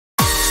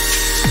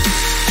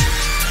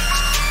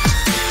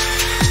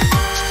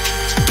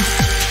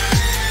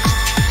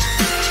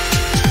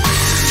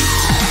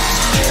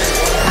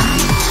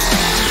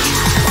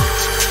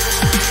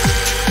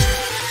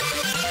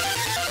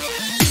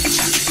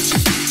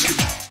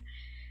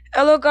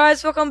Hello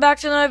guys, welcome back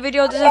to another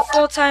video. This is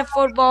Full Time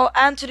Football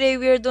and today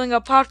we are doing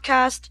a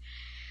podcast.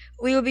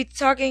 We will be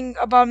talking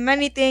about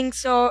many things,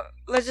 so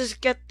let's just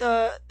get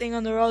the thing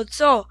on the road.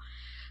 So,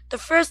 the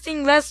first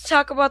thing, let's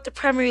talk about the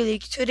Premier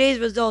League. Today's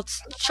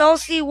results.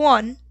 Chelsea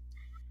won.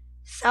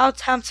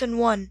 Southampton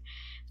won.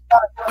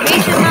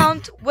 Mason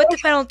Mount with the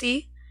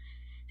penalty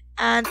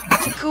and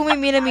Takumi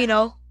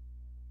Minamino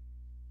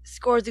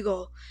scored the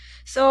goal.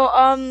 So,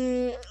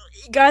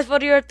 guys,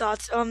 what are your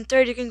thoughts?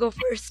 Third, you can go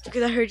first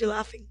because I heard you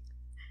laughing.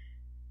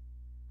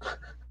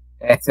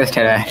 It's just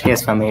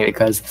hilarious for me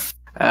because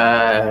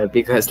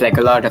like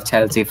a lot of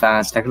Chelsea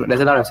fans, like there's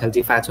a lot of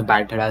Chelsea fans who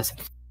banter us.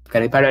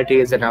 Got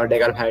penalties and now they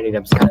got penalty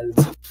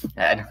themselves.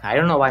 And I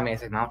don't know why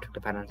Mason Mount took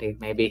the penalty.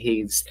 Maybe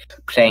he's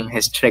playing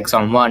his tricks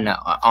on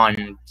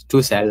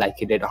Tuchel like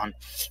he did on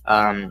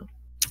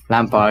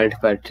Lampard.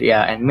 But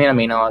yeah, and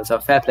Minamino also,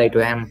 fair play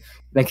to him.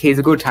 Like he's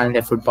a good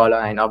talented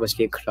footballer, and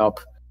obviously Klopp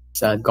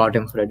got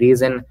him for a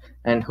reason.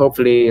 And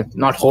hopefully,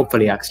 not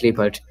hopefully actually,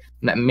 but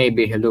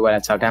maybe he'll do well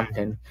at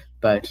Southampton.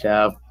 But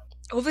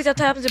hopefully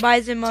Southampton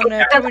buys him on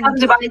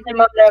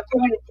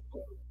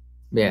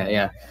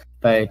yeah.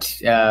 But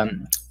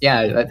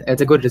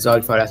it's a good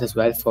result for us as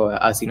well, for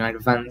us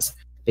United fans,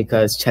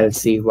 because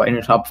Chelsea were in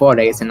the top 4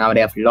 days and now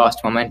they have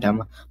lost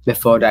momentum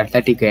before the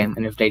Athletic game.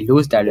 And if they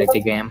lose the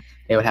Athletic game,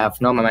 they will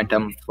have no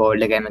momentum for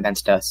the game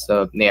against us.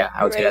 So yeah,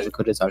 I would say that's a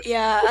good result.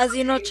 Yeah, as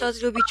you know,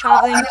 Chelsea will be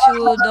traveling to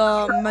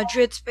the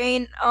Madrid,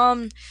 Spain.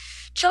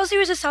 Chelsea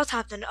versus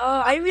Southampton.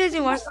 I really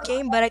didn't watch the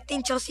game, but I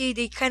think Chelsea,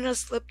 they kind of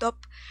slipped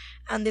up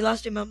and they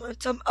lost their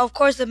momentum. Of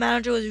course, the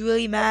manager was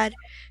really mad.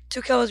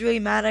 Tuchel was really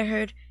mad, I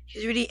heard. He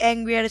was really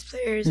angry at his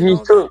players. He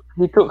took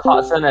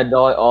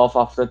Hudson-Odoi off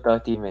after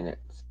 30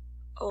 minutes.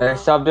 Oh, They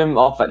subbed him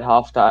off at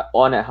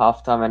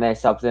halftime, and they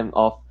subbed him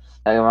off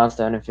like around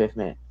 75th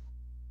minute.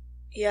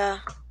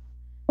 Yeah.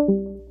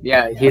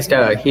 Yeah, he's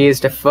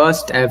the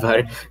first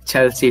ever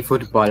Chelsea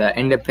footballer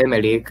in the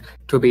Premier League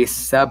to be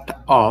subbed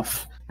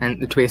off and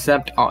to be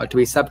subbed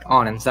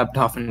on and subbed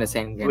off in the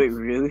same game. Wait,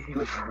 really?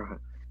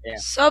 Yeah.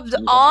 Subbed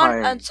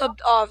on and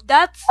subbed off.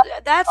 That's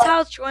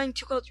how Troy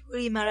Tuchel's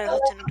really mad at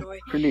Hudson-Odoi.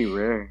 Pretty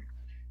rare.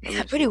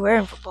 Yeah, pretty rare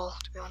in football,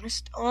 to be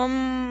honest.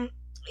 Alright,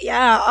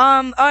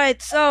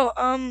 so,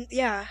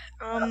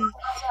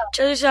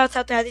 Chelsea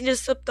Southampton, I think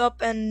just slipped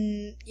up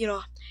and,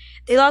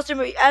 they lost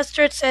their, as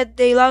Church said,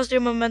 they lost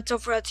their momentum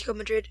for Atletico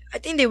Madrid. I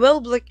think they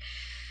will, but,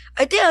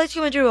 I think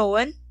Atletico Madrid will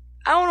win.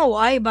 I don't know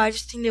why, but I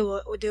just think they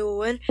will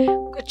win.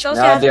 Because Chelsea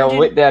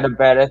they're the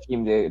better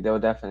team, they'll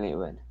definitely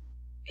win.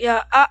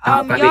 Yeah,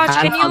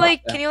 Yash,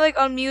 can you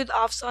unmute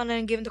Afsan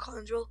and give him the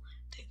Collins rule?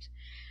 Thanks.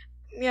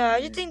 Yeah, I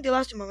just think they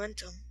lost their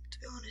momentum, to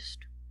be honest.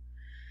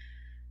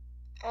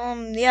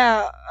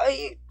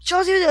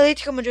 Chelsea with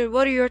Atletico Madrid,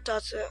 what are your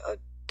thoughts of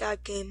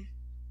that game?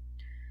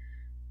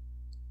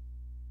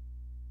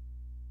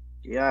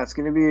 Yeah, it's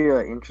gonna be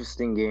an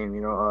interesting game.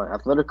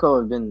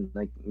 Atletico have been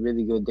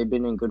really good. They've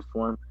been in good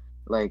form.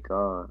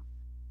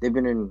 They've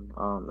been in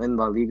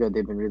La Liga.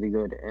 They've been really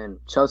good. And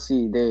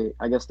Chelsea,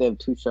 I guess they have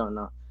Tuchel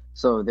now,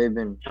 so they've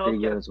been pretty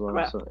good as well.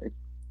 Right. So it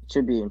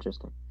should be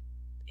interesting.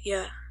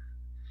 Yeah.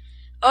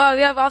 Oh,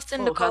 we have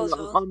Austin the call as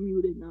well.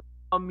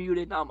 I'm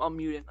muted now.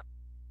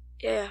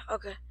 Yeah,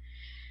 okay.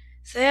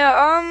 So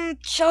yeah,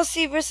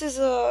 Chelsea versus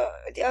the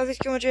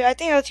Atletico Madrid. I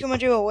think Atletico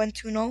Madrid will win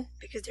 2-0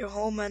 because they're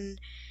home and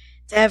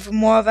they have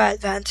more of an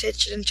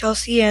advantage than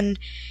Chelsea. And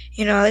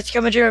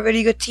Atletico Madrid are a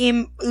really good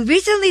team.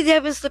 Recently, they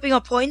have been slipping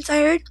up points. I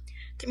heard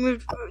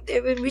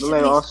they've been recently.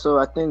 Also,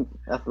 I think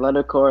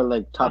Atletico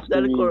are top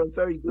three,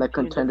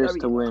 contenders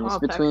to win. It's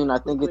between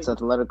it's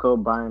Atletico,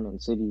 Bayern,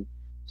 and City.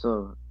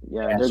 So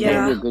yeah, they're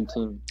gonna be a good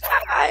team.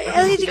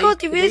 Atletico,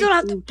 they really don't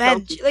have to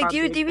bench.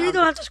 They really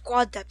don't have the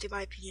squad depth, in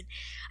my opinion.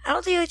 I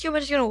don't think Atletico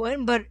Madrid is gonna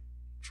win, but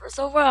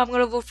so far I'm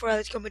gonna vote for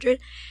Atletico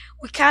Madrid.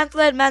 We can't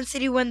let Man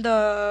City win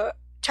the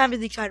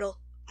Champions League title.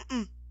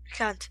 We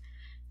can't.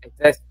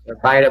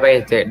 By the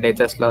way, they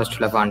just lost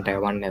to Levante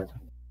 1-0.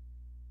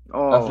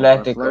 Oh,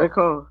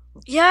 Atletico.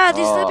 Yeah,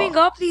 they're slipping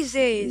up these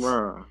days.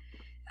 Bro.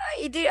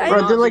 How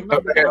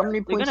many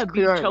points? They're gonna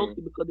beat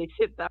Chelsea because they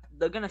sit back.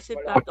 They're gonna sit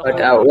back. But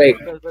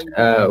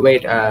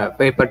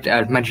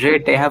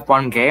Madrid, they have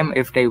one game.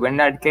 If they win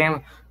that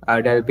game,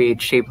 there'll be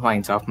 3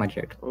 points off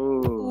Madrid.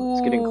 Oh,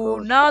 it's getting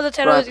close. Now the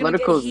title is gonna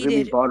get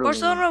heated. Really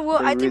Barcelona will.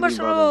 I think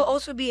Barcelona will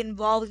also be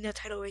involved in the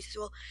title race as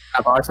well.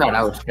 Barcelona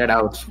out. They're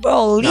out.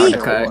 Bro, league.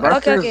 Okay.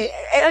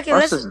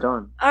 Let's.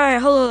 Done. All right,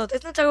 hold on.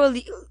 Let's not talk about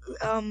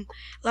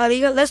La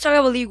Liga. Let's talk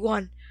about League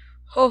One.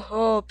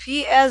 Ho,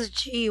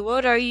 PSG,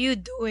 what are you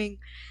doing?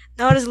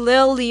 Now there's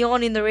Lille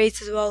Lyon in the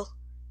race as well.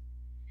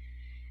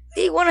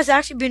 League One has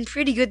actually been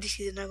pretty good this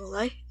season, not gonna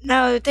lie.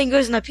 Now, thank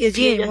goodness it's not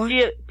PSG anymore.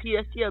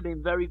 PSG have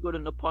been very good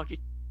in the pocket.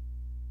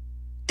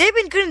 They've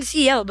been good in the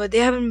CL, but they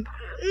haven't,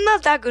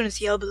 not that good in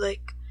CL, but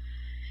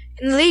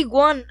in League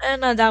One,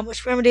 not that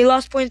much. Remember, they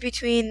lost points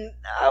between,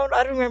 I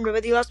don't remember,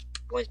 but they lost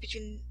points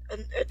between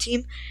a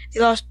team. They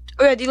lost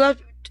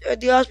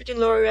between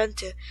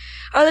Lorient.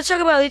 Let's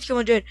talk about Atletico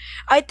Madrid.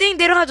 I think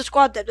they don't have the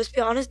squad depth. Let's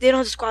be honest, they don't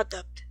have the squad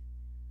depth.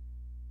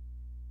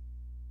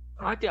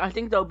 I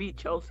think they'll beat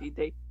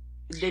Chelsea.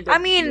 I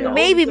mean,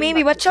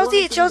 maybe, but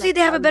Chelsea, they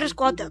have a better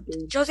squad depth.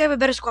 Chelsea have a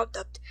better squad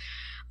depth.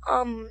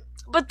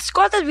 But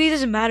squad depth really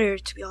doesn't matter,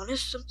 to be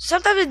honest.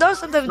 Sometimes it does,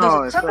 sometimes it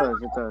doesn't. No,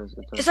 it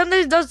does.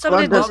 Sometimes it does,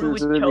 sometimes it doesn't.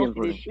 Is really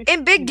important.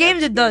 In big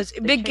games, it does.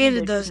 In big games,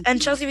 it does.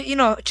 And Chelsea,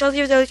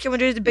 Chelsea versus Atletico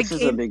Madrid is a big This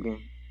game. is a big game.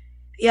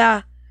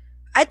 Yeah,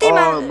 I think.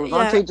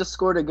 Levante just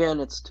scored again.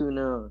 It's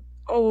 2-0.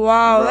 Oh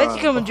wow, Bruh.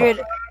 Atletico Madrid.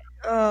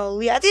 Oh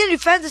yeah, I think the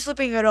defense is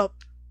slipping it up.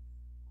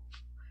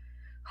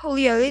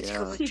 Holy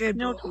Atletico Madrid,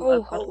 bro.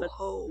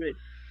 Ho.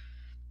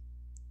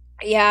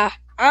 Yeah.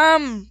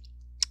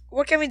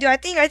 What can we do? I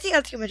think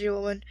Atletico Madrid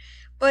will win,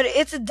 but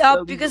it's a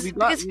dub because we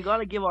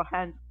gotta give our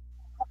hand.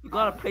 We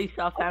gotta praise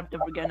Southampton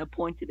for getting a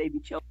point today,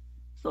 beat Chelsea.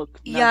 So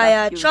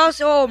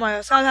Chelsea. Oh my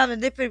God, Southampton.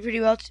 They played pretty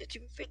well.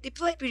 They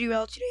played pretty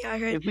well today. I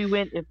heard. If we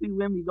win,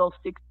 we go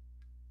 6.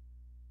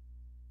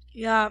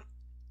 Yeah.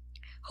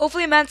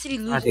 Hopefully, Man City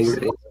loses.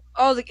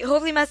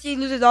 Hopefully, Man City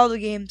loses all the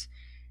games.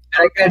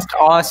 Against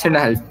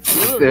Arsenal.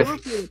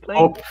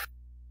 Hope.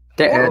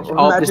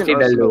 Obviously,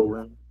 they'll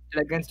lose.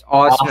 Against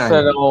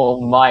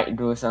Arsenal might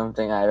do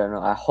something. I don't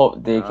know. I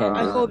hope they can.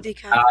 I hope they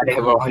can.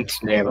 They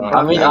won't.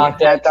 I mean,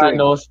 Arteta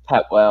knows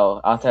Pep well.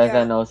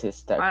 Arteta knows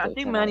his tactics. I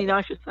think Man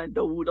United should sign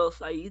Dawood Al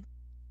Said.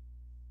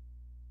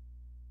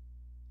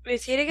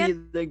 Wait, say it again?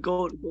 He's the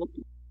goal.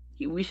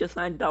 We should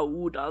sign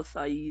Dawood Al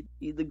Said.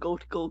 He's the goal.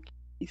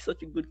 He's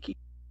such a good keeper.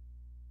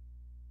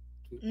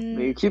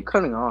 But you keep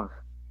cutting off.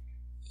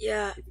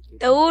 Yeah,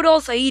 Dawood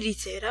Al Said, he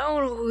said. I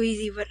don't know who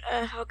he's, but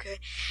okay.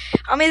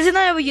 I mean, isn't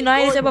that what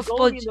United said about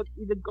football? He's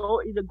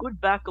a good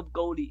backup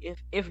goalie.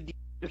 If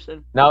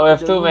Anderson. Now we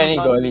have too many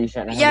goalies.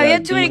 Yeah, we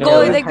have too many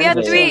goalies. Like we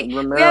have three.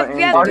 We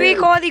have 3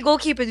 quality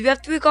goalkeepers. We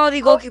have 3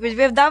 quality goalkeepers.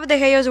 We have David De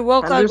Gea as a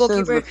world-class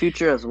goalkeeper. The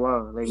future as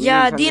well. Like,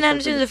 yeah, Dean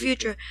Henderson is the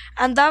future,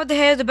 and David De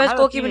Gea is the best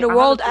goalkeeper in the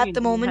world at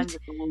the moment.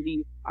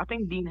 I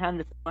think Dean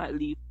Henderson might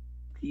leave.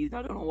 Please,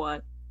 I don't know why.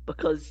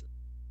 Because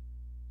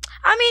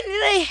I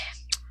mean,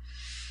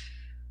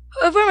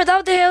 remember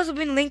David De Gea has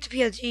been linked to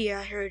PSG.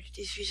 I heard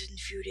these recent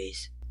few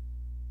days.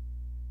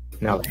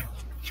 No.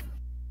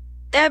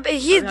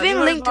 He's been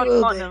linked to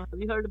Tottenham. Have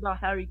you heard about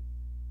Harry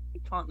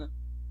Tottenham?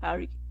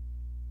 Harry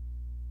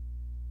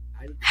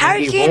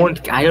Kane.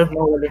 I don't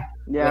know what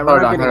Yeah,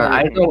 hold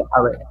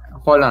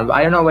on.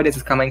 I don't know where this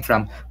is coming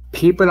from.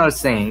 People are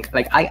saying,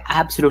 like, I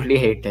absolutely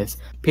hate this.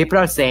 People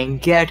are saying,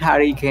 get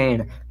Harry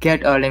Kane,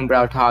 get Erling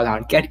Braut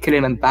Haaland, get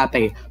Kylian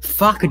Mbappe.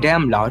 Fuck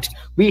them lot.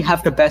 We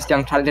have the best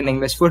young talent in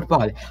English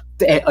football.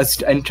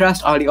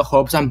 Entrust all your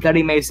hopes on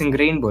bloody Mason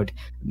Greenwood.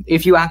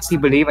 If you actually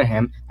believe in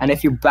him, and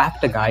if you back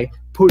the guy,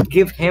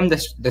 give him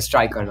the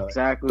striker role.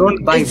 Exactly.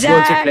 Don't buy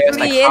bullshit players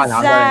like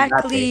Haaland.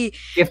 Exactly.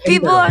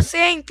 People are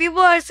saying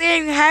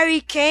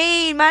Harry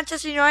Kane,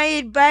 Manchester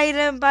United,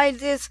 buy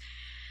this.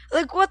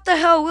 Like, what the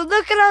hell? Well,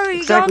 look at our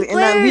young players. And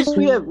at least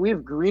we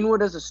have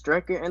Greenwood as a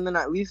striker, and then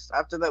at least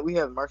after that we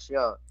have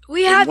Martial.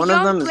 We have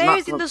young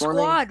players in the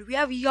squad. We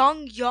have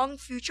young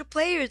future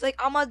players like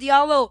Amad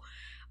Diallo.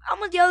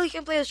 Amad Diallo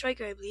can play as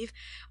striker, I believe.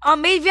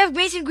 Maybe we have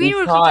Mason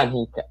Greenwood.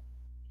 He can.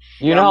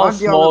 You know how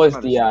small is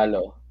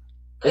Diallo?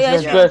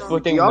 It's just good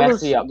putting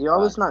Messi up.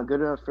 Diallo's not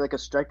good enough for like a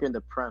striker in the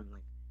Prem.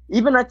 Like,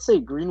 even I'd say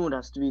Greenwood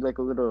has to be like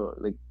a little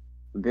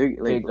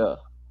bigger.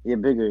 Yeah,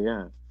 bigger.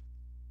 Yeah.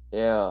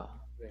 Yeah.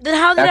 Then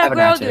how did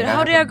Aguero do it?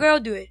 How did Aguero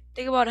do it?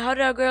 Think about it. How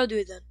did Aguero do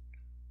it then?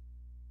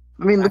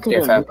 I mean, look at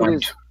him.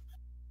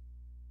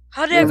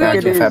 How did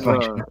Aguero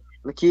do it?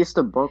 Like, he used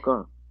to bulk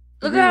up.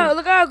 Look how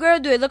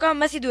Aguero do it. Look how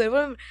Messi do it.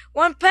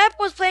 When Pep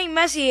was playing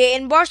Messi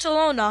in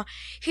Barcelona,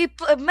 he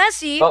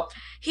played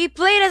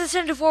as a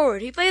centre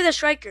forward. He played as a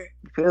striker.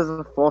 He played as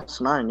a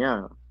false 9.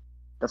 Yeah.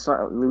 That's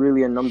not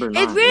really a number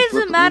 9. It really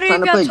doesn't matter if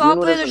you have top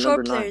players or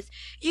short players.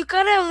 You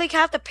gotta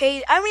have to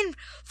pay. I mean,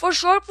 for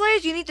short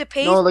players, you need to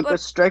pay. No, like a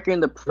striker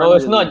in the Premier No,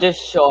 it's not just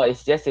short.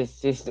 It's just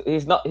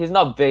he's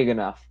not big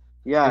enough.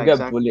 Yeah,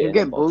 exactly. He'll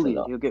get bullied.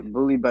 He'll get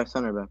bullied by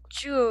center back.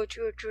 True.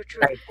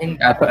 I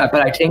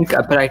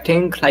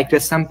think like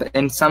there's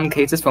in some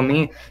cases for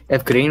me,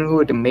 if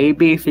Greenwood,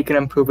 maybe if he can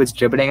improve his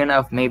dribbling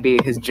enough, maybe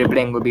his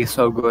dribbling will be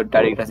so good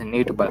that he doesn't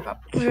need to bulk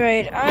up.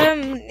 Right.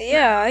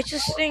 Yeah. I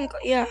just think.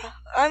 Yeah.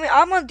 I mean,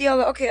 I'm on the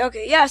other.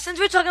 Okay. Yeah. Since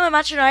we're talking about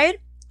Manchester United,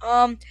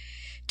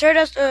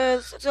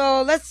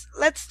 so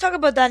let's talk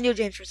about Daniel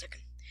James for a second.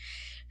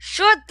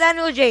 Should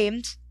Daniel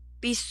James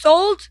be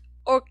sold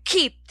or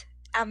kept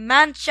at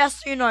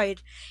Manchester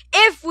United?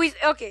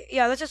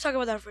 Let's just talk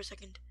about that for a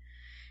second.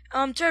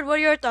 Third, what are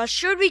your thoughts?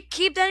 Should we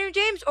keep Daniel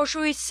James or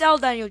should we sell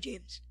Daniel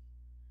James?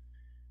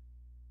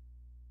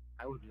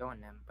 I would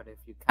loan him, but if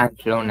you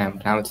can't loan him,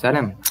 then I would sell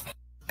him.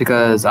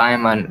 Because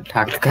I'm a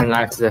tactical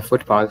analysis of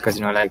football,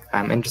 because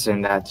I'm interested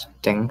in that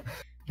thing.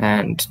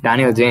 And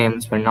Daniel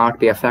James will not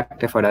be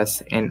effective for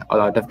us in a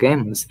lot of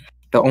games.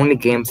 The only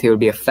games he will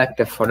be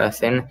effective for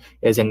us in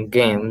is in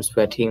games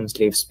where teams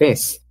leave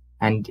space.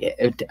 And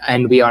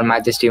we are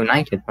Manchester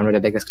United, one of the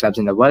biggest clubs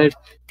in the world.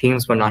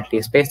 Teams will not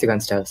leave space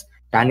against us.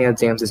 Daniel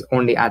James'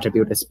 only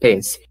attribute is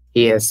pace.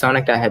 He is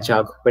Sonic the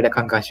Hedgehog with a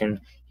concussion.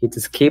 He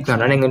just keeps on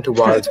running into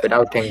walls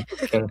without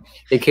thinking.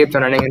 He keeps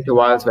on running into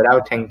walls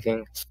without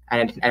thinking,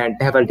 and it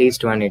never leads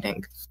to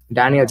anything.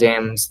 Daniel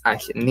James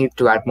needs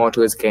to add more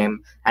to his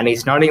game, and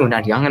he's not even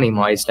that young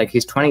anymore. It's like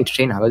he's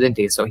 23 now, isn't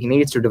he? So he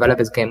needs to develop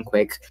his game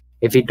quick.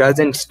 If he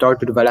doesn't start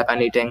to develop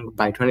anything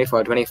by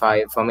 24,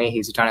 25, for me,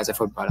 he's done as a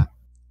footballer.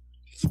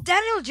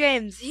 Daniel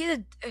James, he's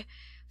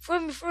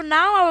for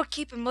now I would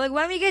keep him. Like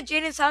when we get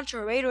Jadon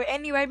Sancho, right, or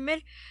any right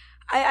mid,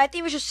 I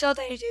think we should sell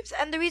Daniel James.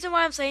 And the reason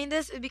why I'm saying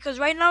this is because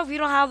right now we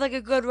don't have like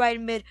a good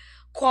right mid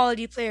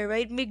quality player,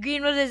 right? If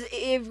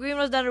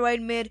Greenwood's not a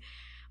right mid,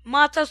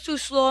 Mata's too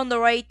slow on the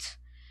right.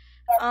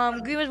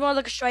 Greenwood's more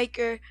like a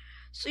striker.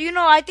 So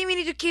I think we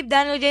need to keep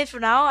Daniel James for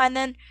now, and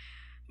then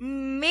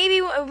maybe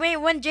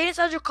when Jadon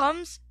Sancho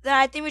comes, then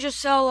I think we should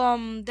sell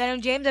Daniel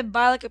James and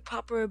buy like a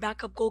proper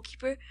backup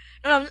goalkeeper.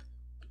 No,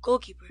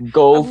 goalkeeper.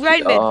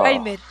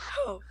 Right mid.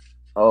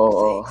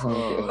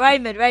 Okay. Right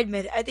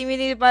mid. I think we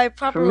need to buy a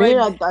proper. For me,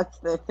 right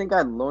mid. I think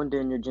I'd loan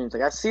Daniel James.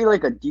 Like I see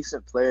like a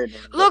decent player.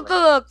 Look.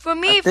 For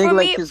me, he's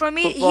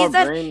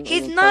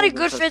not a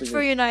good fit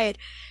for United.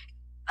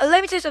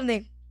 Let me tell you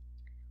something.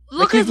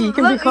 Look, he's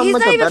not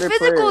even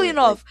physical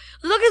enough.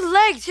 Look at his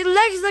legs. His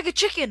legs is like a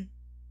chicken.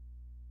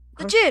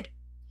 Legit.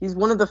 He's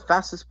one of the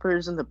fastest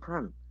players in the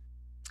Prem.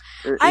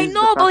 I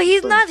know, but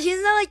he's not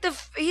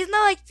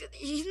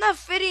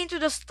fitting into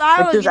the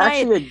style of United. There's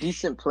actually a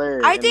decent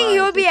player. I think he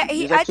would be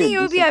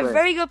a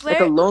very good player.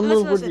 Like a loan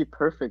move would be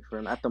perfect for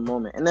him at the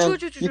moment, and then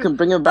you can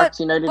bring him back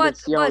to United and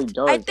see how he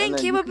does. I think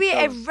he would be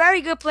a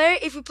very good player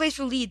if he plays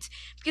for Leeds,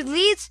 because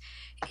Leeds,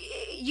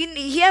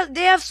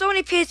 they have so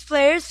many pace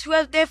players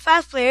they're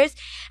fast players,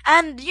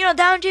 and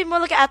Daniel James more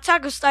like an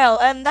attacker style,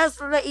 and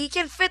he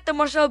can fit the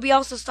Marcelo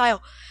Bielsa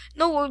style.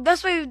 No,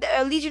 that's why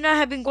Leeds United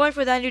have been going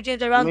for Daniel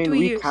James around 2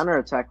 years. We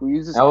counter-attack. We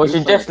use this. We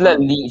should just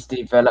let Leeds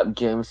develop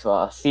James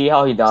first. See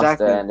how he does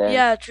there. And then,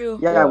 yeah, true.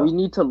 Yeah, we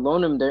need to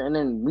loan him there, and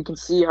then we can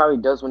see how he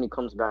does when he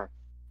comes back.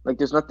 Like,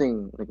 there's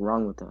nothing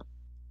wrong with that.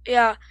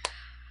 Yeah.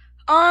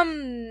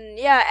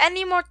 Yeah.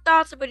 Any more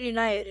thoughts about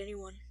United?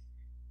 Anyone?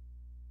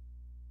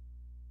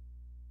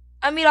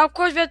 I mean, of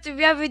course,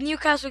 we have a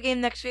Newcastle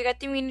game next week. I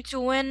think we need to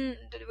win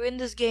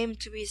this game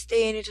to be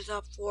staying into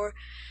top 4.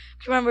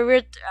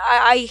 Remember,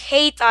 I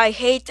hate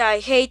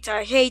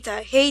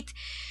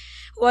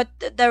what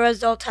the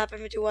result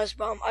happened with West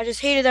Brom. I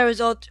just hated that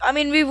result. I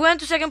mean, we went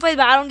to second place,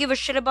 but I don't give a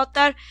shit about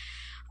that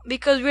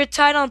because we're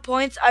tied on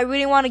points. I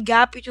really want a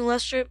gap between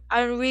Leicester.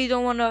 I really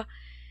don't want to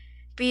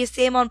be the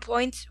same on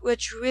points,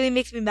 which really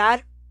makes me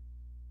mad.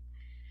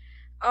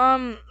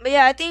 But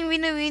yeah, I think we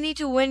need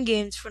to win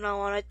games from now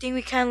on. I think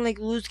we can't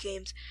lose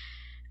games.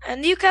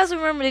 And Newcastle,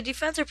 remember, the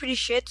defense are pretty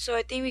shit, so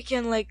I think we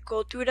can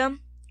go through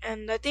them.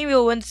 And I think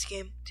we'll win this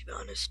game, to be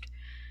honest.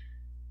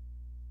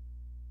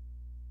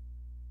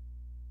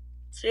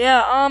 So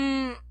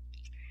yeah,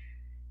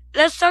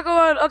 let's talk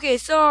about. Okay,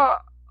 so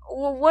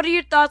what are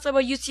your thoughts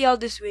about UCL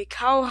this week?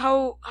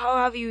 How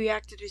have you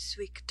reacted this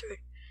week?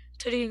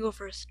 Third, you can go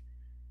first.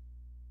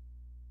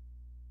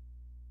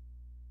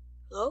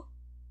 Hello?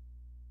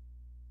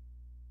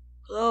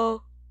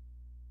 Hello?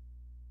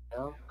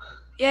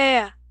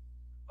 Yeah.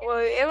 Well,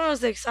 everyone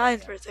was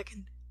silent for a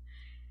second.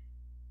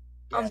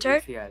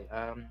 Turd? Wait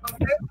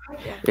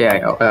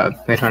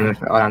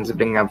on just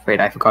bringing up. Wait,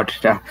 I forgot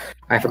the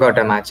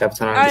matchup.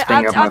 So I'm just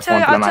bringing up my phone for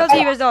the matchup. I'll tell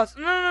you results.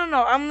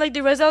 No. I'm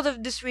the result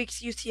of this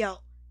week's UCL.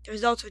 The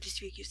results of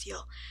this week's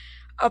UCL.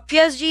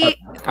 PSG.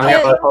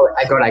 I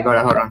got it.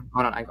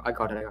 Hold on. I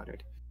got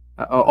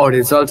it.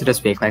 Results of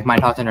this week. My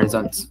thoughts on the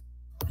results.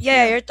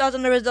 Yeah, your thoughts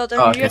on the results.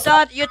 Your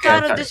thought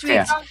of this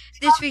week's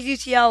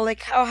UCL.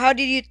 How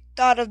did you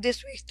thought of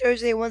this week's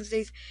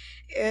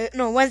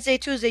Wednesday,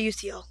 Tuesday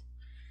UCL?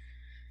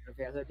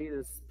 Okay, so these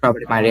is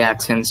probably my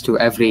reactions to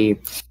every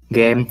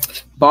game.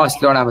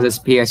 Barcelona versus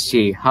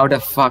PSG. How the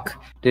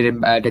fuck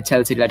did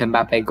Chelsea let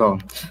Mbappe go?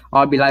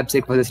 RB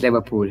Leipzig versus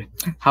Liverpool.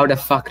 How the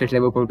fuck did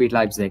Liverpool beat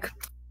Leipzig?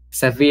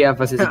 Sevilla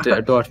versus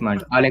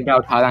Dortmund. Erling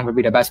Braut Haaland will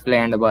be the best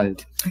player in the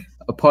world.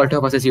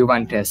 Porto versus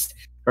Juventus.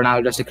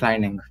 Ronaldo's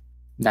declining.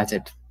 That's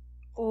it.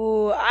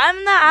 Oh,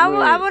 I'm not.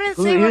 I wouldn't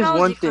say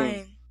Ronaldo's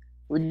declining.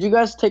 Would you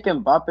guys take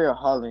Mbappe or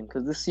Haaland?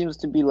 Because this seems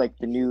to be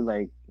the new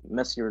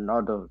Messi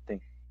Ronaldo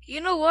thing. You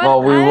know what?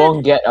 Well, we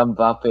won't get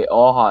Mbappe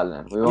or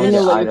Haaland. We won't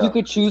get either. If you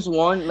could choose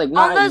one,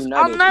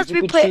 unless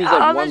we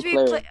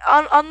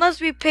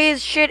pay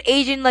his shit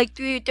agent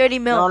 30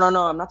 mil.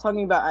 No. I'm not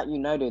talking about at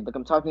United.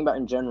 I'm talking about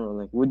in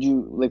general. Would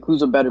you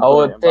who's a better player? I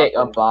would take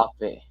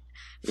Mbappe.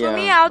 For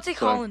me, I'll take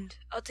Haaland.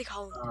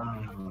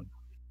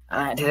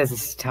 This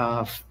is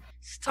tough.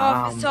 It's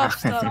tough.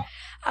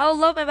 I would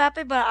love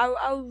Mbappe, but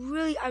I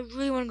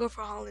really want to go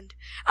for Haaland.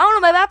 I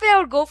don't know, Mbappe I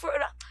would go for.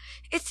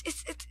 It's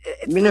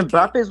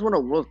Mbappe has won a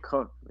World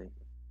Cup.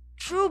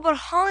 True, but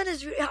Haaland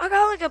is.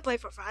 Haaland can play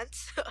for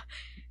France.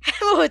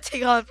 I would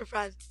take Haaland for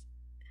France.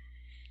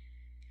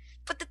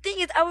 But the thing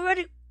is,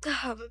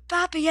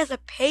 Mbappe has a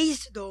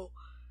pace though,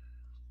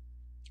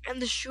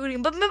 and the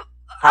shooting. But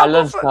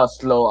Haaland's not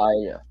slow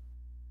either.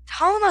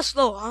 Haaland's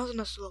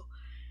not slow.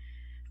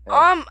 You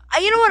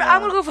know what?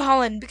 I'm gonna go for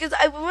Haaland because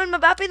when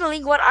Mbappe in the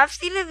League One, I've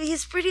seen him.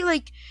 He's pretty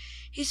like,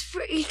 he's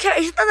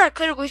not that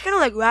clinical. He's kind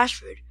of like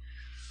Rashford.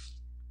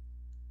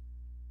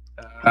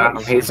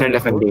 He's in a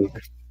different league.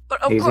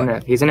 But of He's in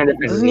course, a different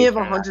league. Doesn't he have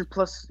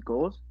 100+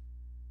 goals?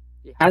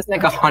 He has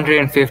like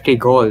 150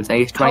 goals and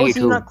he's 22. How is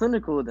he not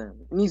clinical then?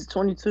 And he's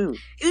 22.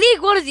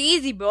 League One is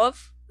easy, bro.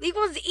 League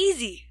One's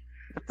easy.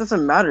 That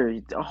doesn't matter.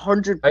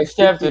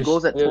 150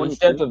 goals at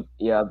 22.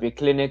 Be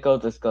clinical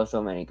to score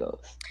so many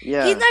goals.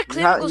 Yeah. He's not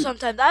clinical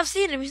sometimes. I've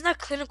seen him. He's not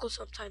clinical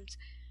sometimes.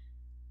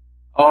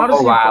 How does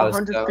he wow!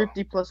 have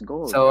 150+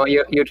 goals? So he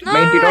is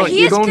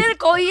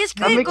clinical. He is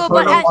clinical,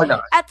 but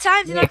at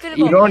times he's not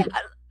clinical.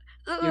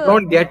 You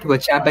don't get to a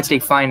Champions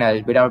League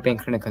final without being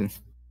clinical.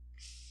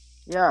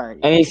 Yeah,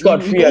 and he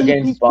scored 3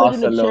 against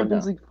Barcelona. In the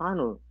Champions League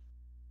final.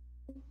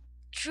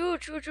 True.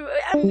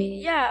 I mean,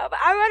 yeah, but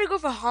I'd rather go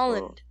for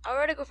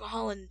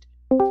Haaland.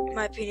 In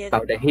my opinion.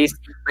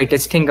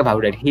 Just think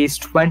about it. He's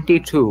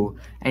 22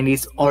 and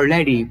he's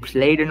already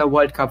played in a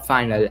World Cup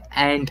final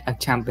and a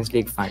Champions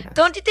League final.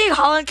 Don't you think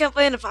Haaland can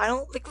play in the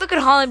final? Like, look at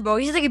Haaland, bro.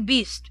 He's like a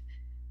beast.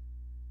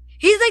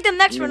 He's like the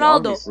next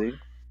Ronaldo. Obviously.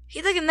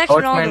 He's like the next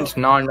Ronaldo.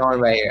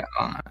 Norway.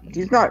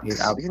 He's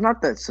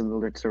not that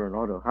similar to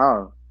Ronaldo.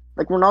 How?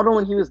 Like Ronaldo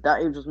when he was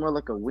that age was more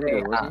like a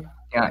winger, wasn't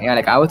he? Yeah.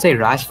 Like I would say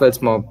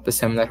Rashford's more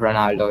similar to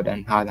Ronaldo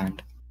than Haaland.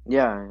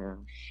 Yeah.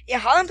 Yeah,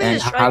 Haaland plays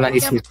a striker. He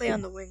can't play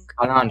on the wing.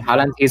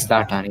 Haaland is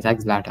Zlatan. He's like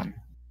Zlatan.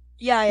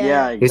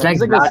 Yeah. He's like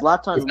a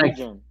Zlatan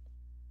region.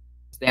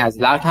 Yeah,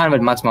 Zlatan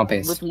with much more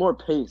pace. With more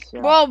pace,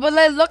 yeah. Bro, but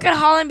like, look at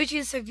Haaland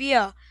between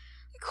Sevilla.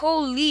 Like,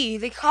 holy.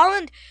 Like,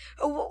 Haaland,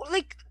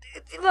 like,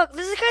 look,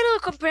 this is kind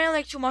of comparing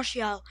like to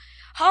Martial.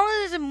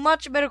 Haaland is a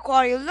much better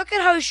quality. Look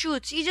at how he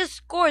shoots. He just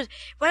scores.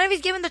 Whenever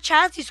he's given the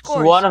chance, he scores.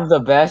 He's one of the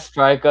best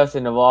strikers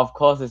in the world. Of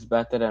course, it's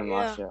better than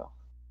Martial.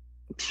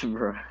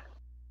 Bro.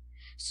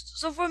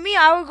 So for me,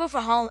 I would go for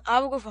Haaland. I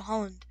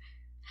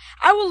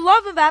would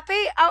love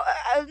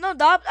Mbappe. No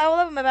doubt, I would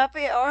love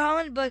Mbappe or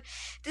Haaland. But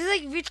this is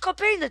like we're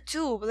comparing the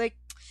two. But like,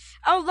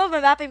 I would love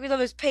Mbappe because of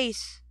his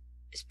pace.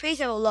 His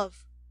pace, I would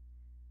love.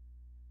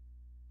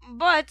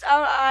 But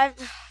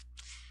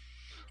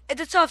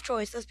it's a tough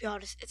choice. Let's be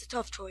honest. It's a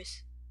tough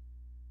choice.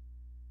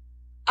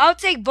 I would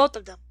take both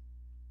of them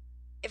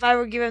if I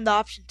were given the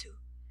option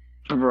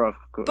to. Bro,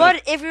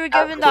 but if you were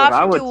given the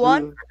option to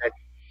one.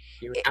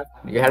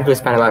 You have to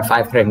spend about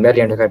 500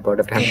 million to get both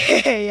of them.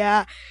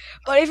 Yeah.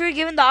 But if you're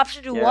given the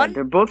option to one...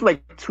 They're both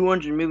like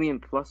 200 million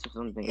plus or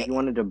something if you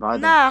wanted to buy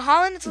them. Nah,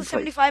 Haaland is like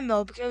 75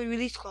 mil because of the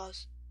release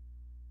clause.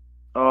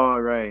 Oh,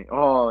 right.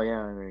 Oh, yeah,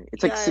 right.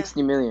 It's like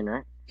 60 million,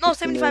 right? No,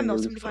 75 mil.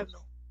 75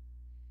 mil.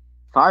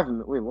 5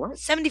 mil? Wait, what?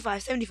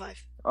 75.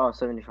 Oh,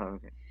 75,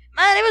 okay.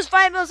 Man, it was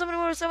 5 mil.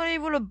 Somebody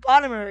would have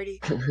bought him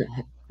already.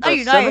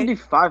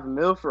 75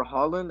 mil for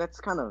Haaland? That's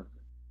kind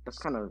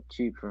of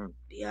cheap for him.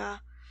 Yeah.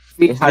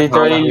 It's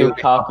literally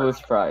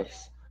Lukaku's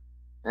price.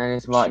 And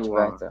it's much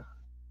better.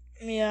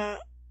 Yeah.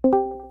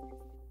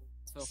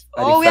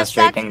 Oh, yes,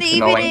 Sack in the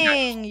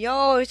evening.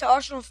 Yo, he's an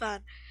Arsenal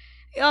fan.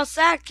 Yo,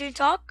 Sack, can you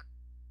talk?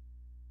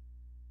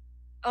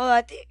 Oh,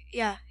 I think,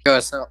 yeah. Yo,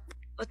 what's up?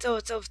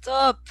 What's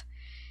up?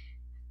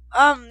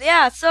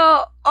 Yeah,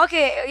 so,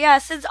 okay, yeah,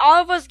 since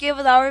all of us gave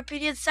us our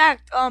opinion,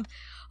 Sack,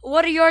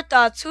 what are your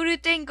thoughts? Who do you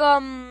think,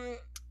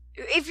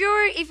 if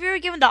you were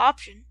given the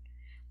option,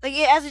 like,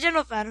 as a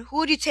general fan, who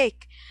would you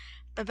take?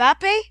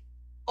 Mbappe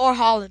or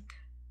Haaland?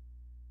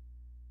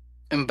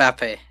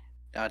 Mbappe,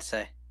 I'd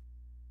say.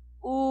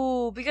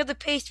 Ooh, because of the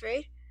pace,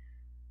 right?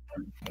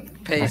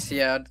 Pace,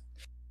 yeah.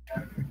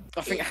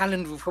 I think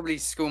Haaland will probably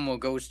score more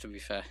goals, to be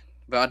fair.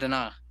 But I don't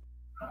know.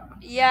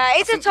 Yeah,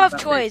 it's a tough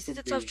choice.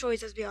 Let's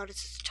be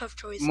honest. It's a tough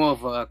choice. More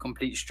of a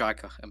complete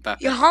striker, Mbappe.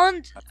 Yeah,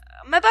 Haaland...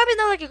 Mbappe's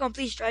not like a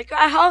complete striker.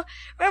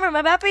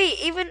 Remember,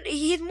 Mbappe,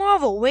 he's more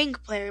of a wing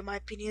player, in my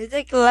opinion. He's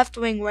like a left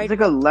wing, right? He's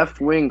like a left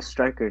wing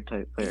striker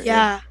type player.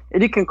 Yeah.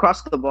 And he can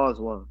cross the ball as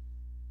well.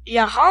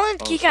 Yeah,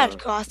 Haaland, he can't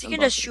cross. He can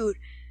just shoot.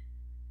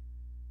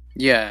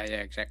 Yeah,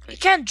 exactly. He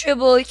can't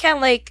dribble. He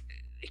can't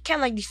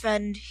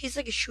defend. He's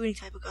like a shooting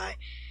type of guy.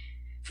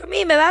 For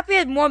me, Mbappe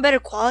has more better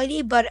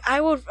quality, but I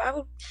would,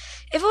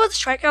 if it was a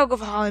striker, I would go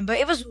for Haaland. But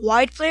if it was a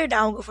wide player, then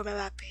I would go for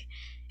Mbappe.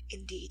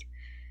 Indeed.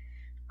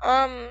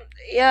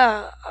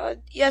 Yeah,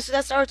 so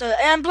that's our thought.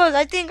 And plus,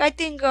 I think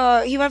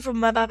he went for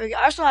Mbappe.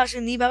 Arsenal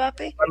actually need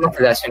Mbappe. One more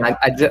suggestion.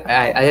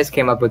 I just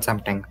came up with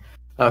something.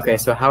 Okay,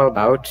 so how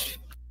about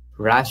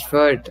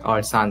Rashford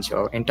or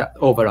Sancho in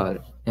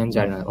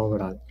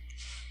general?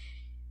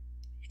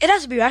 It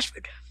has to be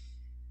Rashford.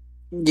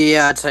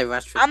 Yeah, I'd say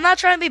Rashford. I'm not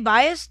trying to be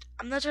biased,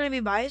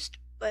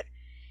 but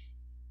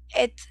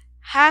it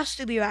has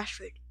to be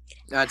Rashford.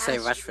 I'd say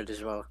Rashford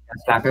as well.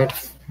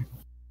 Rashford?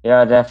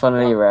 Yeah,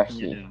 definitely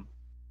Rashford. Yeah.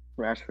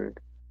 Rashford.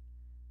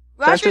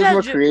 Rashford's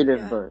more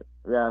creative, but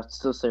yeah, I'd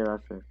still say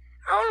Rashford.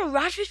 I don't know.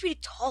 Rashford's pretty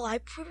tall. I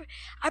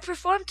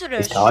prefer him to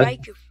the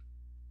striker.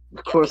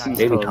 Of course he's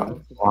Really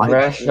tall. tall.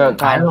 I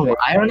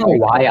don't know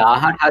why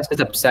Ahad has this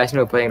obsession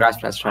with playing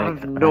Rashford as I striker.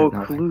 have no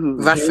clue.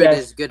 Rashford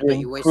is good, but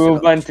he wasted a lot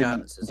Improvement of to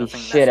chances. I the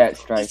think shit that's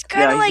at striker. He's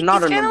kind of Yeah, he's like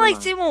not a number like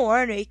 9. Timo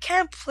Werner. He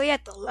can't play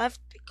at the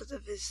left because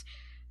of his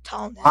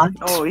tallness.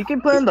 Oh, he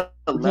can play on the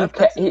left.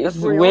 He's That's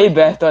where he way always-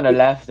 better on the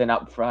left than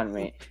up front,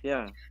 mate.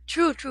 Yeah,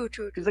 True.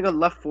 he's like a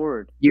left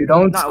forward. You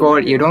don't Not score.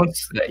 winning.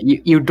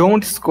 You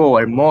don't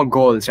score more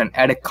goals than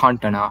Eric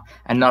Cantona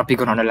and not be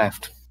good on the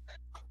left.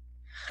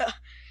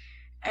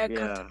 Eric Yeah.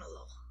 Cantona.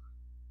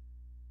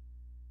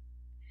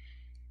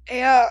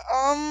 Yeah.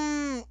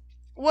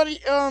 What?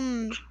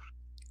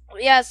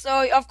 Yeah.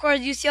 So of course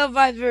UCL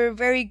vibes were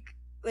very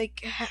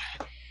like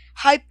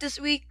hyped this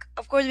week.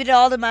 Of course we did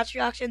all the match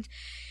reactions.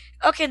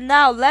 Okay,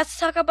 now let's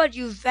talk about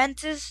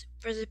Juventus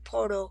versus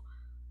Porto.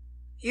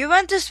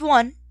 Juventus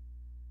won.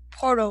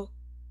 Porto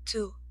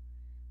 2.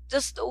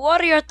 Just what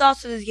are your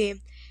thoughts of this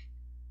game?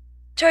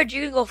 Turd,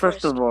 you can go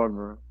first. First of all,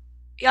 bro.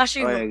 Yash,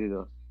 you Oh can yeah, go. you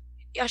go.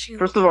 Yash, you can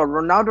First go. of all,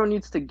 Ronaldo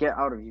needs to get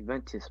out of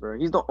Juventus, bro.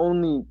 He's the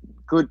only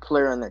good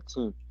player on that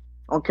team.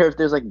 I don't care if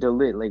there's like De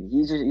Ligt. Like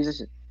he's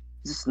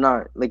just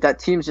not like that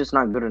team's just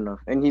not good enough,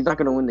 and he's not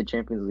gonna win the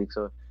Champions League.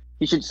 So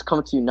he should just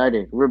come to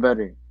United. We're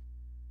better.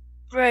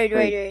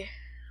 Right.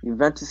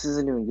 Juventus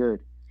isn't even good.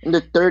 And they're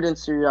third in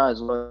Serie A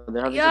as well.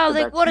 They're having Yeah, such a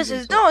like bad what is season,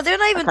 this? so No, they're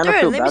not even kinda third.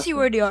 feel Let me bad see for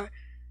where they are.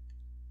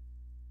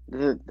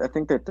 I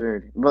think they're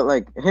third. But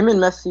like him and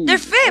Messi, They're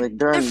fifth. Like,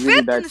 They're in fifth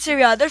really bad. in the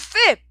Serie A. They're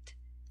fifth.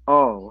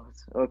 Oh,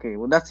 okay.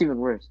 Well, that's even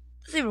worse.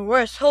 That's even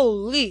worse.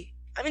 Holy.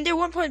 I mean, they're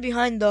 1 point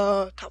behind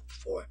the top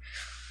 4.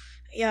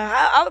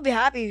 Yeah, I would be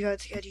happy if you had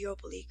to get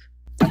Europa League.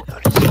 To be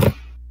honest.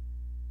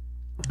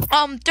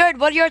 Third,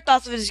 what are your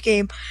thoughts of this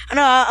game?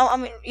 I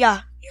mean,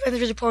 yeah, Juventus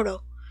versus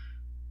Porto.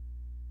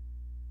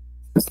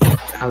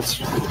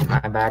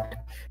 My bad.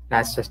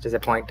 That's just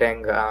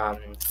disappointing.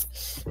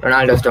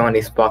 Ronaldo's the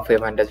only spot for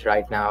Juventus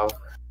right now.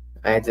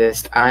 I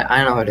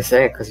don't know what to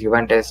say because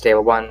Juventus they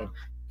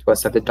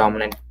was such a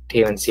dominant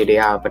team in Serie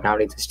A, but now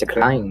they just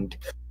declined.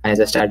 And it's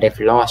just that they've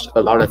lost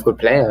a lot of good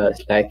players,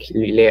 I think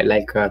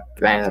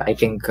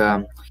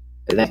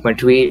like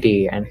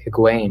Matuidi and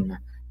Higuain.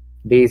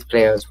 These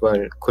players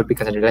could be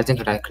considered legends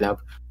for that club,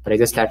 but they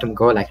just let them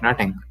go like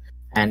nothing.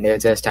 And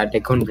it's just that they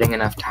couldn't bring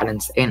enough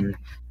talents in.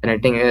 And the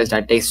thing is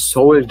that they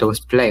sold those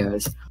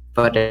players,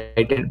 but they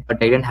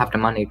didn't have the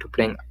money to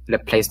bring the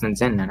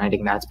placements in, and I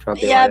think that's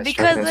probably Yeah, why they're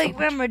because struggling so like much.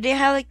 remember they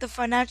have like the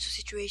financial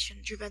situation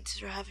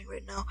Juventus are having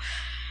right now.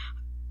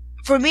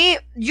 For me,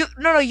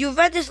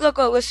 Juventus. Look,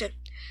 listen,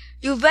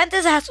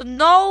 Juventus has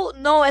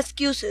no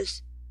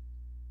excuses.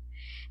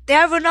 They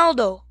have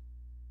Ronaldo.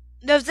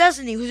 They have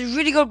Szczesny, who's a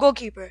really good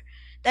goalkeeper.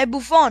 They have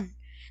Buffon.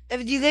 They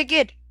have De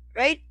Ligt,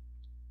 right?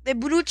 They have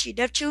Bonucci.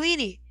 They have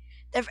Cellini.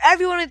 They have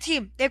everyone on the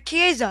team. They have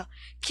Chiesa.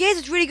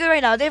 Chiesa's really good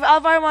right now. They have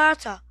Alvaro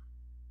Morata.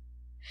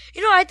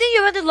 I think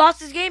Juventus lost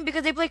this game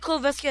because they played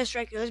Kulusevski as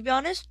striker. Let's be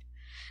honest.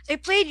 They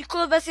played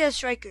Kulusevski as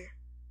striker.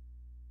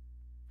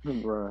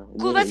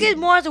 Kulusevski is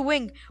more as a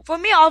wing. For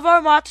me,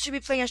 Alvaro Morata should be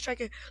playing as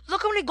striker.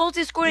 Look how many goals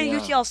he scored in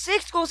UCL.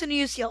 6 goals in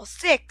the UCL.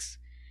 6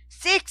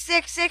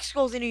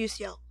 goals in the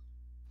UCL.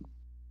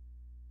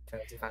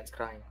 Chelsea fans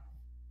crying.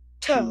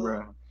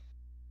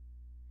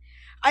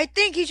 I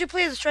think he should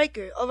play as a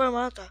striker, Alvaro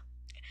Morata.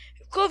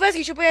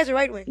 Kulusevski should play as a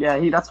right wing. Yeah,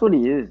 that's what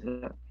he is.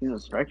 Yeah, he's a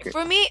striker.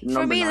 For me,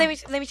 Number 9. let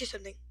me say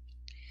something.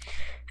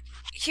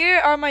 Here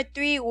are my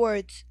 4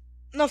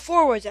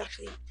 words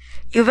actually.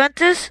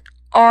 Juventus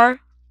are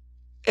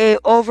a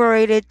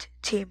overrated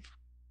team.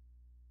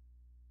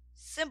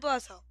 Simple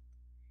as hell.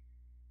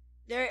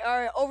 They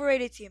are an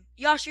overrated team.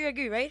 Yash, you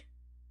agree, right?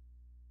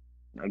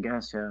 I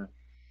guess, yeah.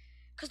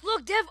 Because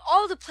look, they have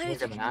all the players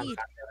He's a you can man. need.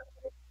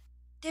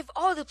 They have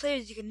all the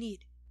players you can need.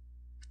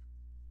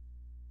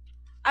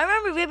 I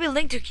remember we had been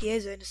linked to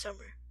Chiesa in the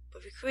summer,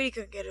 but we really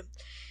couldn't get him.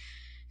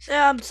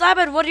 So,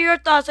 Simon, what are your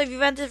thoughts on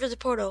Juventus versus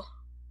Porto?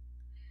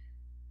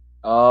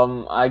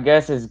 I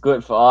guess it's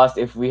good for us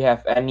if we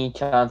have any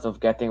chance of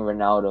getting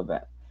Ronaldo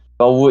back.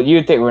 But would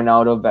you take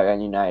Ronaldo back at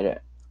United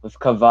with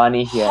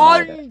Cavani here?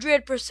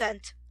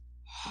 100%.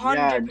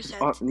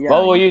 100%.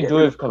 What will you do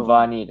with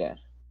Cavani then?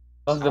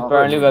 Because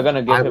apparently we're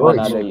gonna give him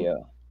another year.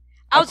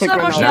 I'll take sell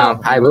Ronaldo. Martial. No,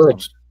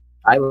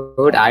 I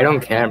would. I don't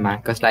care, man.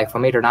 Because like for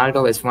me,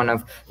 Ronaldo is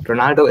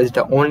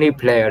the only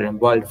player in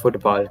world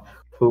football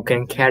who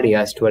can carry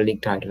us to a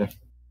league title.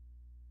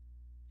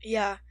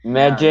 Yeah.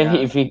 Imagine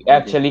if he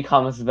actually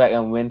comes back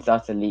and wins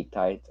us a league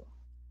title.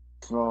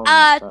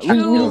 A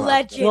true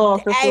legend. No,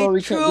 first of all, A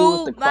we can't do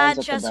true with the crowds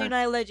at the Manchester back.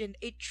 United legend.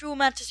 A true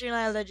Manchester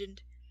United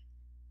legend.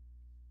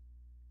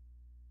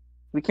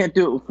 We can't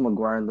do it with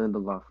Maguire and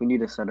Lindelof. We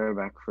need a center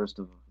back first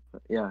of all.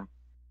 But yeah.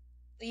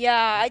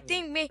 Yeah, I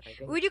think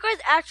would you guys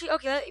actually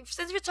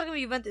since we're talking about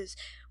Juventus,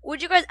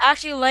 would you guys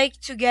actually like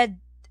to get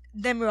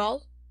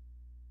Demiral?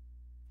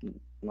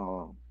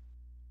 No.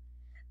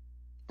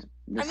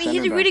 I mean,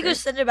 he's a really good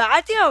center back.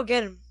 I think I'll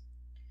get him.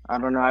 I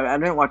don't know. I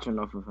didn't watch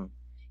enough of him.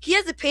 He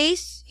has the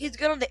pace. He's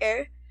good on the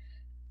air.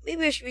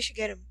 Maybe we should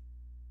get him.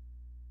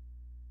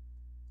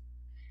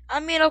 I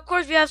mean, of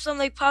course, we have some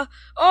like Pau.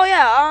 Oh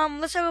yeah.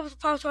 Let's talk about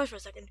Pau Torres for a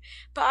second.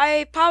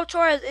 But Pau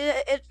Torres.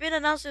 It's been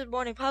announced this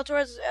morning. Pau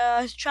Torres.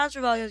 His transfer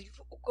value has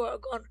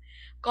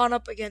gone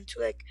up again to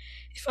like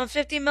from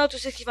 15 mil to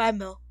 65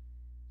 mil.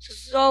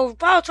 So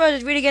Pau Torres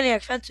is really getting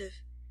expensive.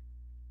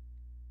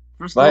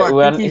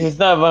 But he's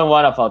not even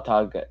one of our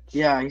targets.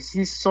 Yeah,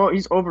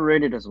 he's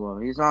overrated as well.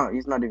 He's not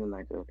even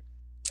that good.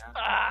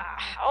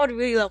 I would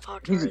really love Pau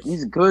Torres.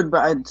 He's good,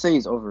 but I'd say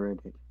he's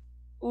overrated.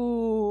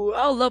 Ooh,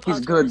 I would love Pau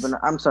He's Torres. good, but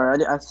I'm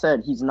sorry. I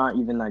said he's not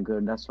even that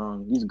good. That's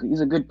wrong.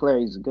 He's a good player.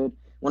 He's good,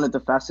 one of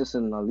the fastest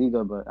in La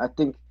Liga. But I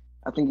think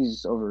he's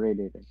just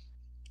overrated.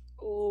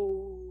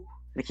 Ooh.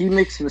 Like he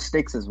makes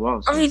mistakes as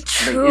well. So, I mean,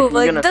 true.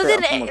 Like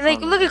doesn't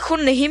like look at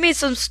Kunde. He made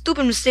some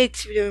stupid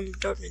mistakes during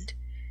Dortmund.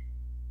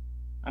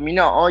 I mean,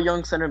 no, all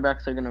young center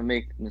backs are gonna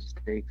make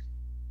mistakes.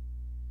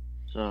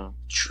 So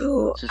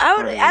true.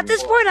 At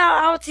this point,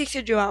 I would take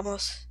Sergio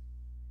Ramos.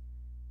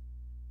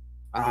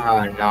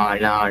 Oh no.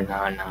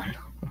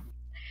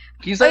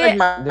 He's like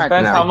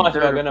depends how much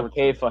we're gonna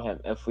pay for him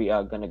if we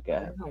are gonna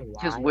get him.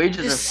 His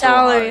wages His are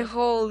salary, so high.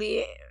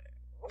 holy.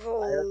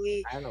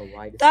 I don't know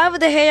why. David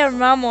De Gea and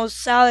Ramos'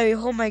 salary,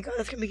 oh my god,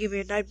 that's gonna give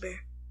me a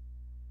nightmare.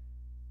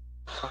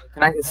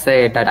 Can I just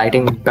say that I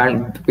think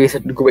we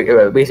should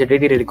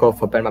really go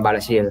for Ben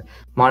Mabashir.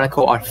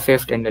 Monaco are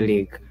 5th in the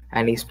league,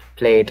 and he's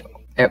played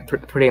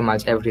pretty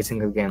much every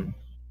single game.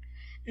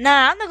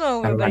 Nah, I'm not gonna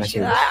worry about it.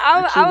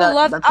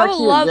 That's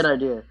actually a good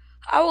idea.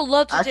 I would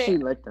love to I actually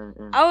take. like that.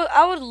 Yeah.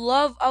 I would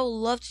love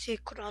to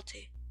take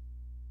Konate.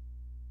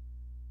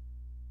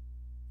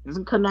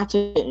 Isn't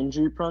Konate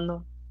injury prone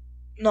though?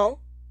 No.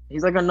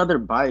 He's like another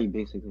buy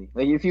basically.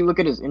 Like if you look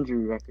at his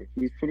injury record,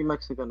 he's pretty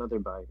much like another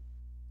buy.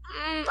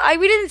 I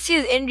really didn't see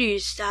his injury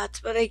stats,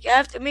 but like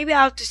maybe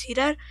I have to see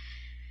that.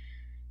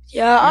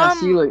 Yeah.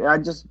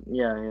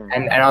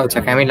 And I'll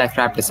check. I mean, like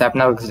wrap this up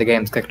now because the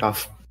game's kicked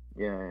off.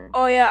 Yeah.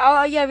 Oh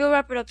yeah. We'll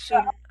wrap it up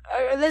soon.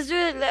 Let's do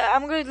it.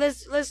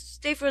 Let's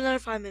stay for another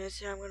 5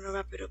 minutes, and I'm gonna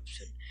wrap it up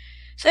soon.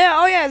 So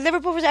yeah.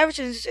 Liverpool versus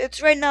Everton.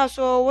 It's right now.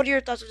 So what are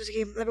your thoughts on this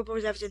game? Liverpool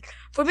versus Everton.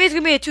 For me, it's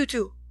gonna be a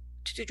 2-2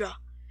 draw.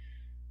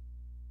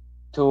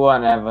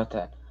 2-1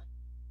 Everton.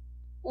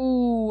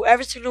 Ooh,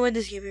 Everton gonna win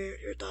this game.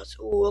 Your thoughts?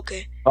 Ooh,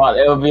 okay. Well,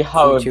 it will be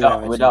hard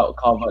 2-2 without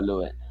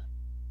Calvert-Lewin.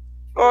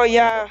 Oh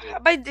yeah,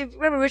 but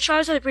remember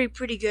Richarlison is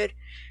pretty good.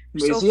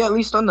 Wait, is he at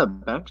least on the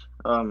bench?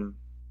 Let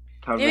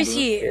me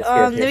see. Yes,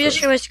 Let me just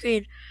share my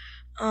screen.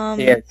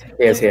 Yes.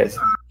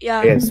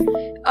 Yeah. Yes.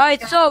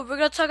 Alright, so we're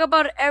gonna talk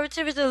about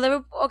Everton versus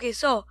Liverpool. Okay,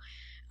 so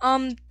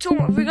we're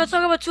gonna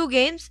talk about 2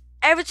 games: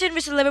 Everton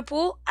versus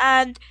Liverpool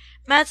and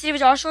Man City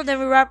versus Arsenal. Then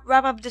we wrap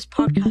up this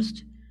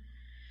podcast.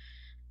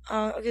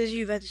 Okay, there's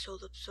Juventus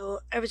hold up. So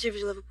Everton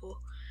versus Liverpool.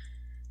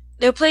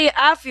 They'll play at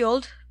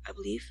Anfield, I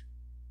believe.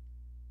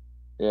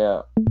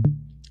 Yeah.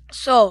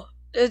 So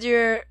there's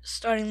your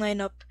starting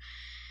lineup: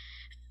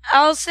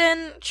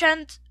 Alisson,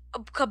 Trent,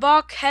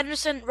 Kabak,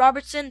 Henderson,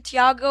 Robertson,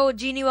 Thiago,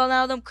 Gini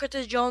Wijnaldum,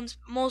 Curtis Jones,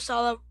 Mo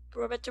Salah,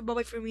 Roberto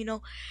Bobby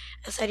Firmino,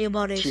 and Sadio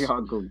Mane.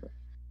 Thiago.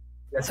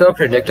 That's so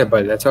predictable.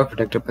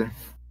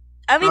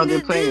 I mean,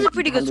 this is a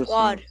pretty good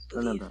squad.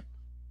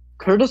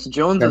 Curtis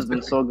Jones has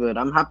been so good.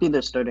 I'm happy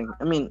they're starting.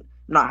 I mean,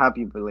 not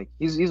happy, but like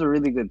he's a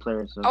really good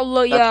player. So I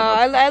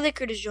like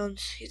Curtis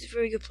Jones. He's a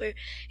very good player.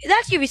 He's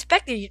actually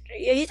respected.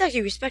 Yeah, he's actually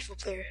a respectful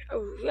player.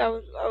 Yeah,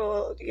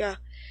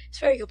 he's a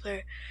very good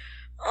player.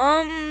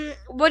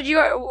 But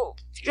your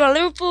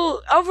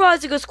Liverpool overall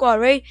is a good squad,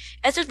 right?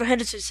 Except for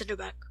Henderson, center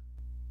back.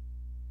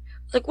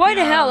 Like, why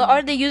the hell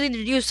aren't they using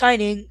the new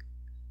signing,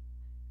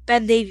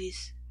 Ben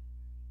Davies?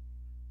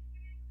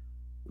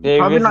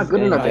 Probably not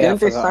good enough. Didn't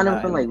they sign him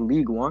from like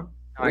League One?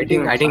 I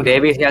think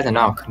Davies has a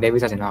knock.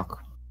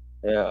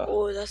 Yeah.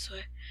 Oh, that's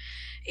why.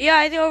 Yeah,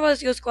 I think overall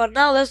it's a good squad.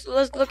 Now let's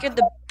look at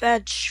the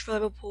bench for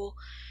Liverpool.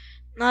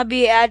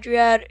 Naby,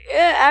 Adrian,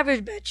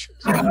 average bench.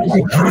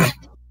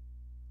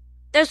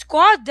 Their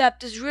squad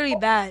depth is really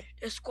bad.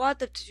 The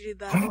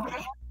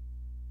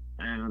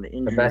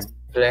best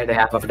player they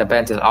have of the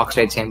bench is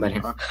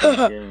Oxlade-Chamberlain.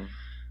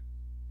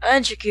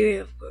 And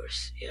Shaqiri, of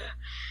course. Yeah.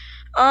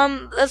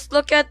 Let's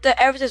look at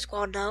the Everton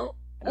squad now.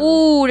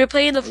 Ooh, they're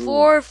playing the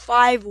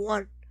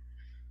 4-5-1.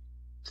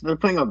 So they're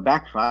playing a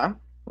back 5?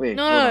 Wait.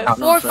 No,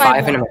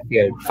 4-5-1.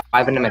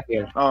 5 in the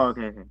midfield. Oh,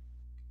 okay.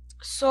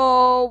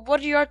 So, what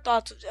are your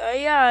thoughts?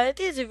 Yeah,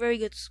 it is a very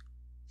good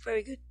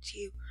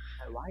team.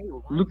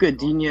 Luca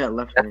Digne at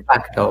left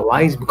back though.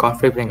 Why is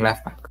Godfrey playing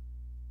left back?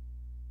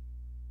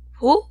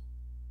 Who?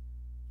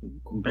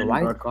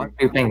 Why is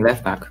Godfrey playing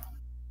left back?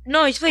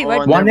 No, he's playing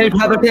right. 1-0 to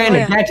Everton.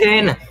 Get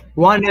in.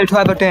 1-0 to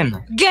Everton.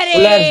 Get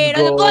in.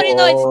 On the bloody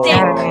night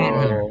stick.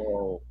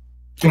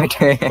 Who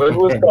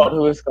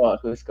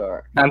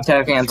scored? I'm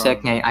checking.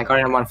 I got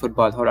it on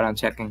football. Hold on, I'm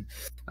checking.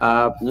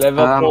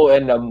 Liverpool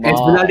in the mud. It's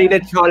bloody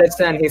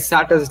Richarlison. He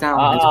sat us down.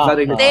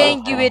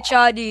 Thank you,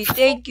 Richardi.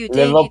 Thank you.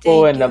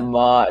 Liverpool in the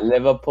mud.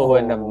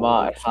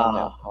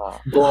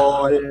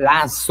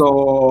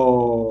 Golazo.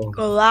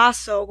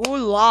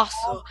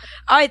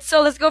 Alright,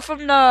 so let's go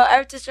from the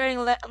Everton starting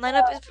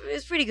lineup.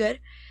 It's pretty good.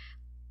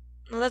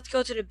 Now let's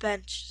go to the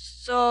bench.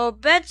 So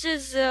bench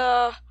is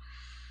I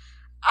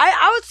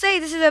would say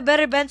this is a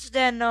better bench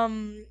than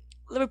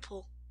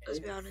Liverpool. Let's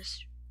be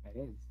honest. It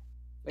is.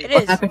 It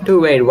What is. happened to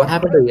what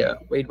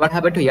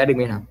happened to Yerry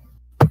Mina?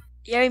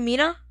 Yerry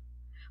Mina?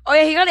 Oh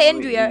yeah, he got an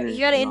injury. He He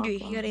got an injury.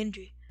 He got an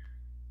injury.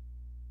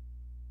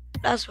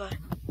 That's why.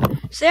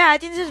 So yeah, I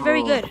think this is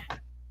very good.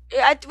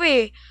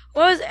 Wait,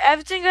 what was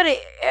Everton got a?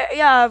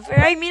 Yeah,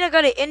 Yerry Mina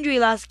got an injury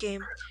last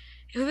game.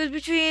 It was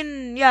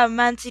between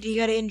Man City. He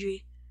got an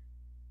injury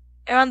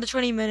around the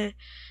 20-minute.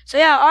 So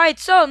yeah, all right.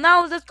 So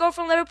now let's go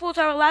from Liverpool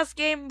to our last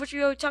game, which we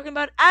were talking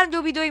about, and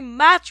we'll be doing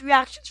match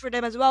reactions for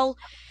them as well.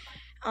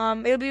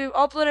 It'll be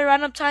uploaded at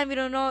random time. We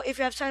don't know if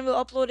you have time.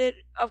 We'll upload it.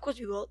 Of course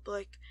we will. But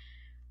like,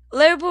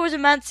 Liverpool versus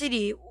Man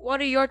City.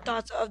 What are your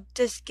thoughts of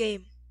this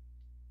game?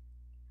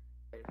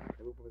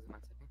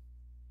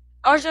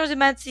 Arsenal versus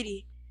Man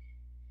City.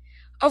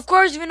 Of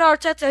course, you know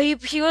Arteta.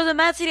 He was a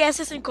Man City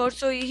assistant coach,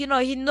 so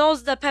he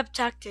knows the Pep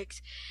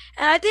tactics.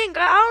 And I think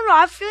I don't know.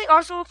 I'm feeling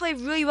Arsenal will play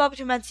really well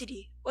between Man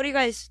City. What are you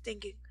guys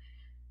thinking?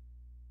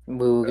 We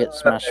will get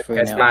smashed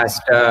Get 3-0.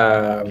 smashed,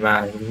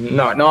 man.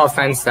 No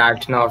offense,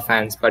 Zach. No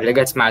offense, but you'll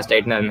get smashed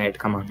 8-0, mate.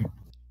 Come on.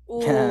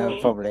 Ooh.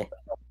 Probably.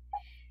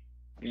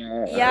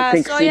 Yeah, I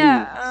think so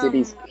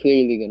City's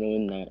clearly gonna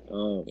win that.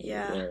 Oh,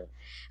 Yeah.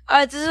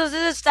 This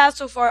is stats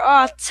so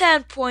far.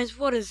 10 points.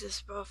 What is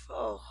this, bro?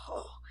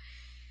 Oh.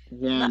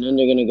 Yeah, and then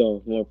they're gonna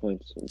go more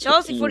points.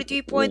 Chelsea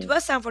 43 points. Yeah.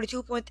 West Ham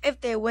 42 points. If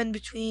they win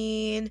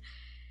between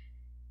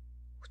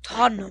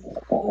Tottenham,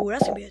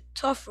 that's gonna be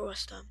tough for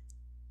West Ham.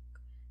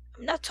 I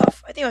mean, not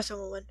tough. I think West Ham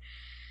will win.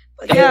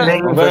 But yeah,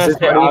 I'm gonna Versus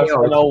say Mourinho.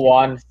 Arsenal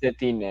 1,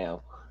 City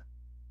 0.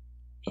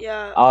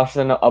 yeah.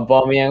 Arsenal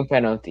Aubameyang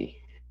penalty.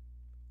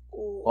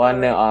 Ooh,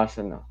 1-0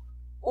 Arsenal.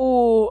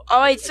 All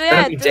right. So It's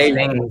yeah, gonna be Jay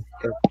Lings.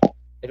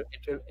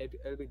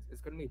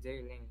 It's gonna be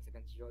Jay Lings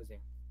against Jose.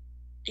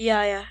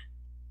 yeah.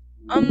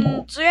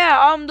 So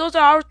yeah, those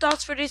are our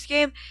thoughts for this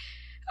game.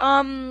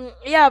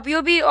 Yeah,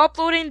 we'll be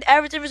uploading the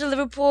Everton vs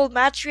Liverpool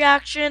match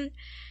reaction.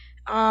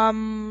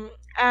 And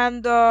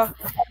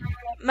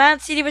Man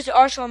City vs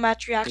Arsenal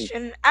match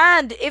reaction.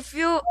 And if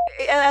you,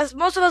 as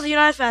most of us are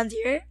United fans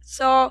here,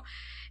 so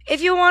if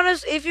you want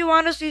us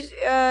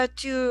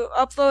to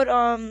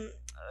upload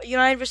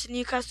United vs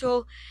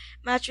Newcastle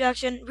match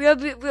reaction, we're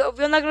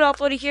not gonna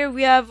upload it here.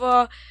 We have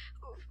our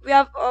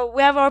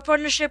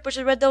partnership, which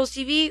is Red Devils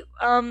TV.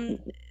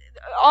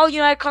 All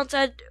United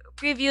content,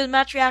 previews,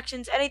 match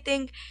reactions,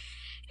 anything,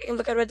 you can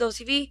look at Red Devils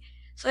TV.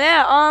 So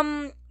yeah,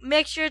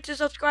 make sure to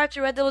subscribe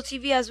to Red Devils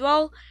TV as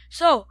well.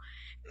 So,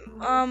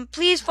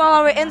 please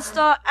follow our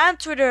Insta and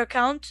Twitter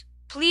account.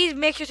 Please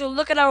make sure to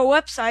look at our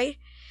website,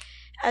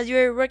 as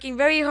we're working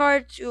very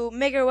hard to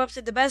make our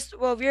website the best.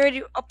 Well, we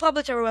already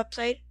published our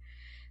website.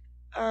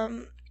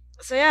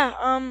 So yeah,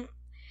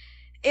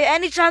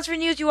 any transfer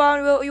news you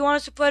want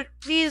us to put,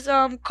 please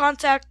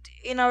contact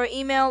in our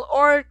email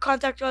or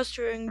contact us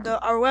during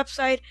our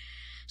website.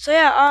 So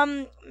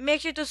yeah,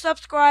 make sure to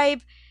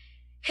subscribe,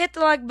 hit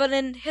the like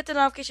button, hit the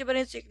notification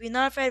button so you can be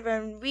notified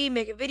when we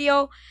make a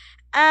video,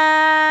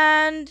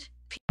 and